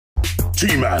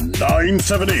T-Man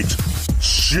 978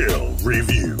 Chill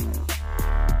Review.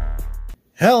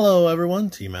 Hello everyone,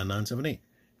 T-Man 978.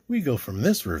 We go from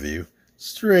this review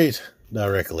straight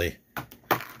directly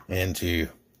into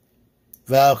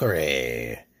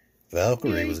Valkyrie.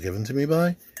 Valkyrie was given to me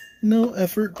by No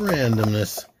Effort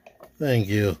Randomness. Thank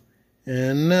you.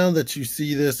 And now that you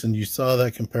see this and you saw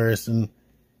that comparison,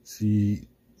 she's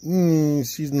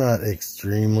not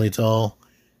extremely tall.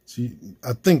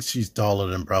 I think she's taller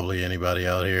than probably anybody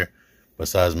out here,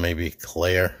 besides maybe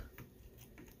Claire.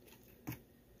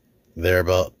 They're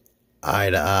about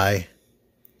eye to eye.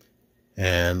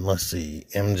 And let's see,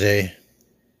 MJ.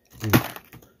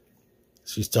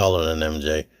 She's taller than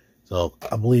MJ. So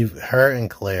I believe her and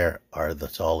Claire are the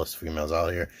tallest females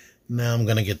out here. Now I'm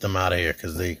going to get them out of here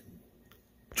because they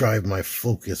drive my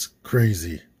focus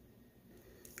crazy.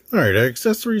 Alright, our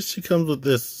accessories, she comes with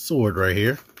this sword right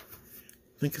here.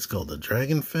 I think it's called the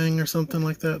Dragon Fang or something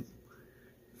like that.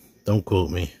 Don't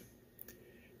quote me.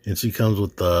 And she comes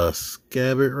with the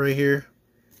scabbard right here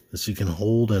that she can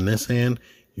hold in this hand.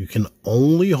 You can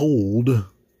only hold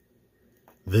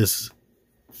this.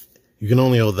 You can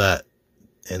only hold that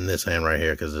in this hand right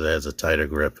here because it has a tighter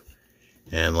grip.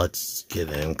 And let's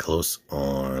get in close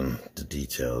on the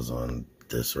details on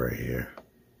this right here.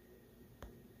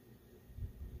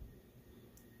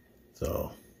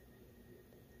 So,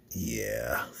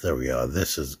 yeah, there we are.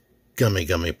 This is gummy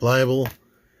pliable.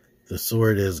 The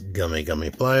sword is gummy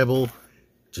pliable,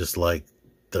 just like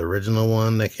the original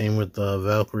one that came with the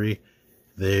Valkyrie.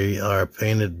 They are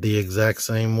painted the exact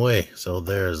same way, so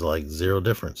there's like zero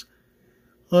difference.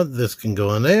 But this can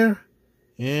go in there,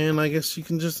 and I guess you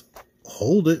can just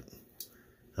hold it.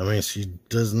 I mean, she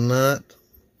does not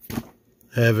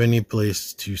have any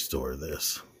place to store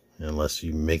this unless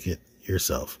you make it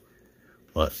yourself.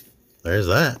 But there's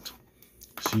that.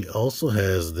 She also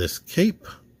has this cape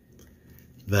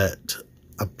that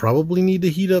I probably need to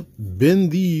heat up, bend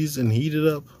these and heat it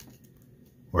up.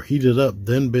 Or heat it up,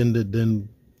 then bend it, then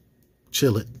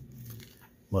chill it.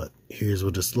 But here's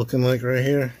what it's looking like right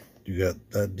here. You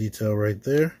got that detail right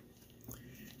there.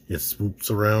 It swoops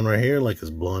around right here like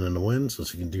it's blowing in the wind, so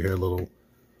she can do her little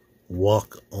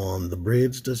walk on the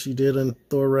bridge that she did in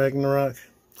Thor Ragnarok.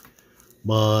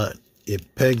 But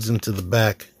it pegs into the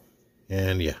back,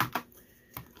 and yeah.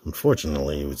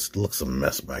 Unfortunately, it looks a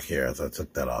mess back here as I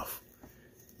took that off.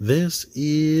 This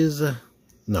is,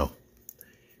 no,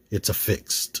 it's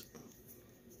affixed.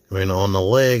 I mean, on the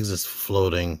legs it's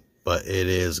floating, but it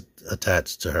is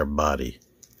attached to her body.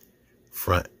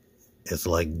 Front, it's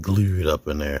like glued up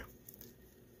in there.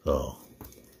 So,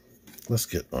 let's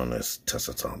get on this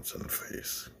Tessa Thompson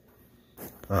face.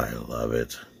 I love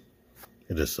it.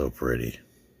 It is so pretty.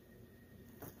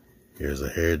 Here's a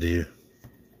hairdo.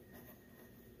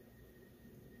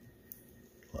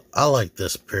 I like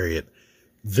this, period.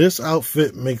 This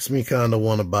outfit makes me kind of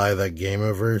want to buy that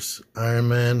Gamerverse Iron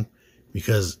Man,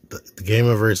 because the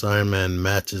Gamerverse Iron Man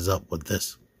matches up with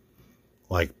this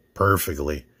like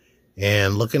perfectly.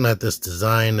 And looking at this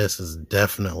design, this is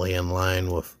definitely in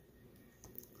line with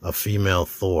a female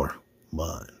Thor.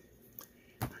 But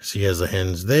she has a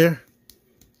hinge there,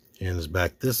 hinge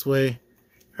back this way.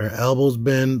 Her elbows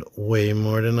bend way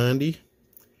more than 90.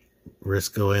 Wrists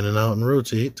go in and out and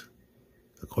rotate.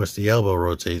 Of course, the elbow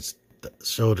rotates. The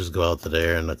shoulders go out to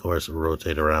there, and of course,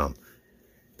 rotate around.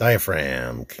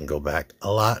 Diaphragm can go back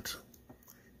a lot.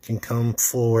 Can come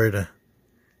forward.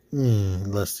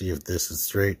 Let's see if this is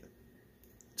straight.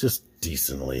 Just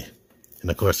decently. And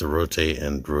of course, it rotate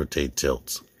and rotate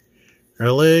tilts.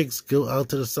 Her legs go out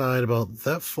to the side about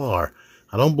that far.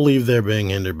 I don't believe they're being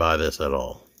hindered by this at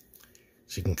all.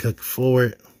 She can kick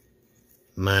forward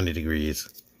 90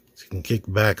 degrees. She can kick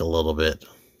back a little bit.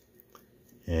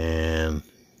 And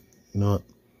you know what?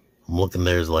 I'm looking,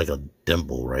 there's like a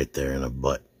dimple right there in her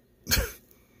butt.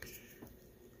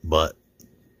 But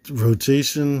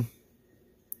rotation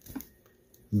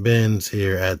bends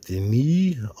here at the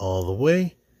knee all the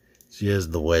way. She has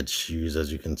the wedge shoes,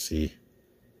 as you can see.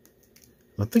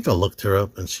 I think I looked her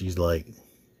up and she's like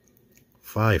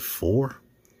 5'4".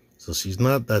 So she's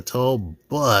not that tall,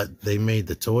 but they made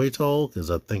the toy tall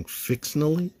because I think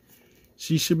fictionally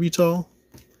she should be tall.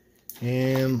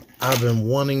 And I've been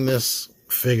wanting this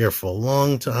figure for a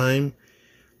long time.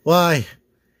 Why?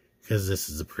 Because this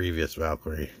is the previous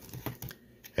Valkyrie.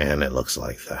 And it looks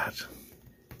like that.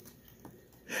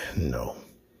 No.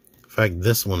 In fact,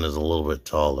 this one is a little bit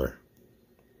taller.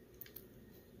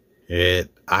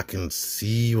 I can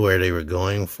see where they were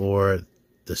going for it.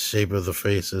 The shape of the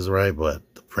face is right, but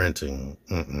the printing,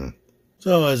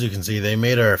 So as you can see, they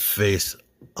made our face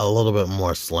a little bit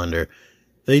more slender.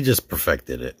 They just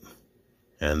perfected it.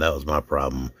 And that was my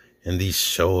problem. And these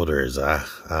shoulders, I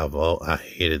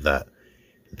hated that.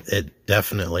 It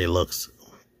definitely looks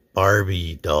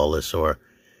Barbie dollish, or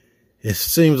it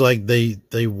seems like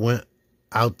they went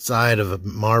outside of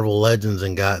Marvel Legends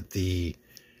and got the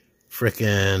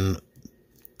frickin'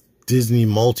 Disney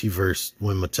multiverse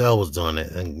when Mattel was doing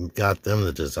it and got them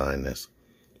to design this.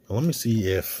 But let me see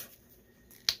if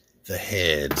the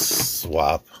heads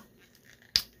swap.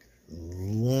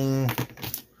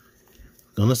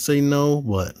 Gonna say no,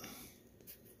 but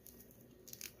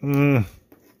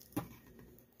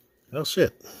oh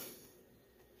shit,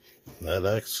 that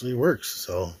actually works.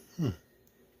 So I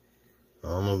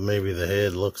don't know, maybe the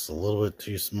head looks a little bit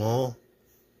too small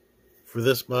for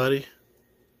this body.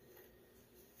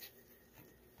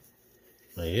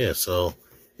 But yeah, so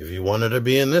if you wanted to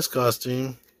be in this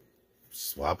costume,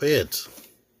 swap heads.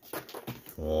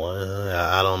 Well,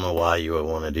 I don't know why you would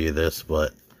want to do this,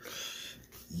 but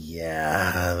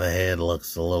yeah, the head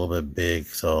looks a little bit big,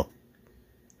 so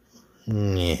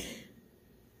yeah.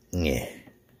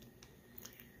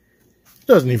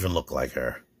 Doesn't even look like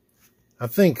her. I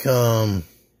think if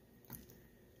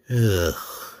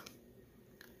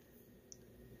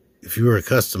you were a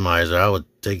customizer, I would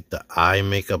take the eye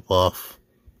makeup off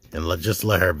and just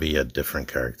let her be a different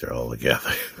character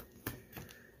altogether.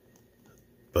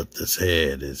 But this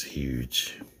head is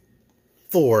huge.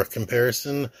 Thor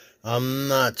comparison. I'm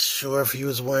not sure if he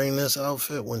was wearing this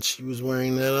outfit when she was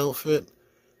wearing that outfit,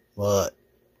 but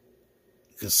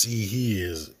you can see he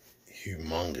is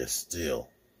humongous still.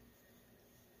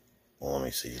 Well, let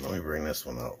me see. Let me bring this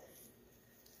one out.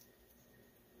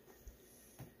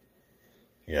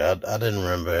 Yeah, I didn't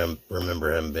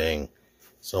remember him being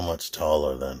so much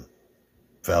taller than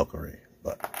Valkyrie,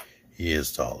 but he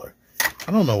is taller.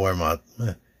 I don't know where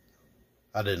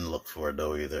I didn't look for it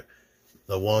though either.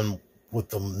 The one with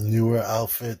the newer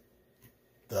outfit,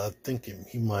 I think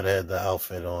he might have had the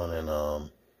outfit on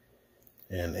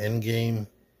in Endgame.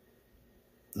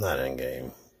 Not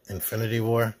Endgame. Infinity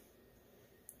War.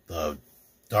 The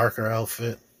darker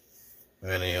outfit.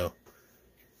 Anyhow.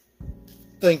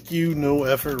 Thank you, no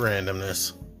effort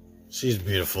randomness. She's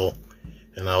beautiful.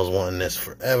 And I was wanting this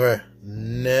forever.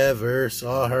 Never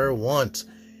saw her once.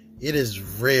 It is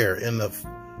rare. In the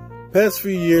past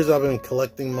few years I've been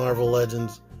collecting Marvel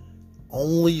Legends.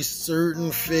 Only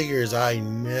certain figures I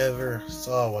never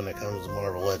saw when it comes to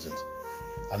Marvel Legends.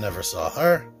 I never saw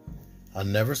her. I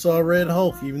never saw Red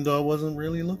Hulk, even though I wasn't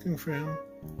really looking for him.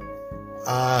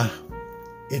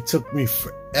 It took me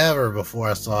forever before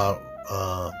I saw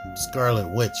Scarlet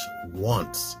Witch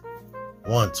once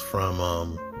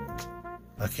from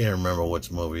I can't remember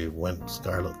which movie when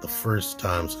the first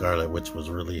time Scarlet Witch was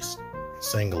released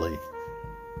singly.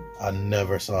 I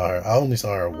never saw her. I only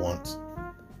saw her once.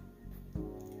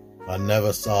 I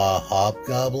never saw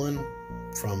Hobgoblin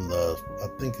from I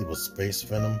think it was Space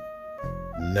Venom.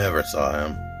 Never saw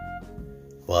him.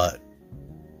 But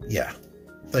yeah,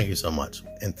 thank you so much.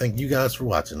 And thank you guys for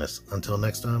watching this. Until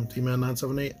next time,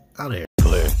 T-Man978 out of here.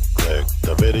 Click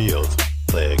the videos.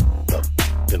 Click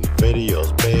the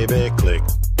videos, baby. Click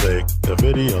the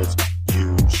videos.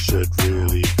 You should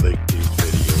really click these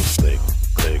videos.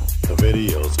 Click the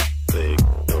videos. Click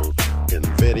those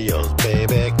videos,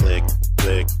 baby. Click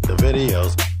the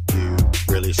videos. You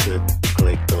really should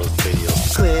click those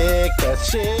videos. Click that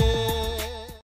shit.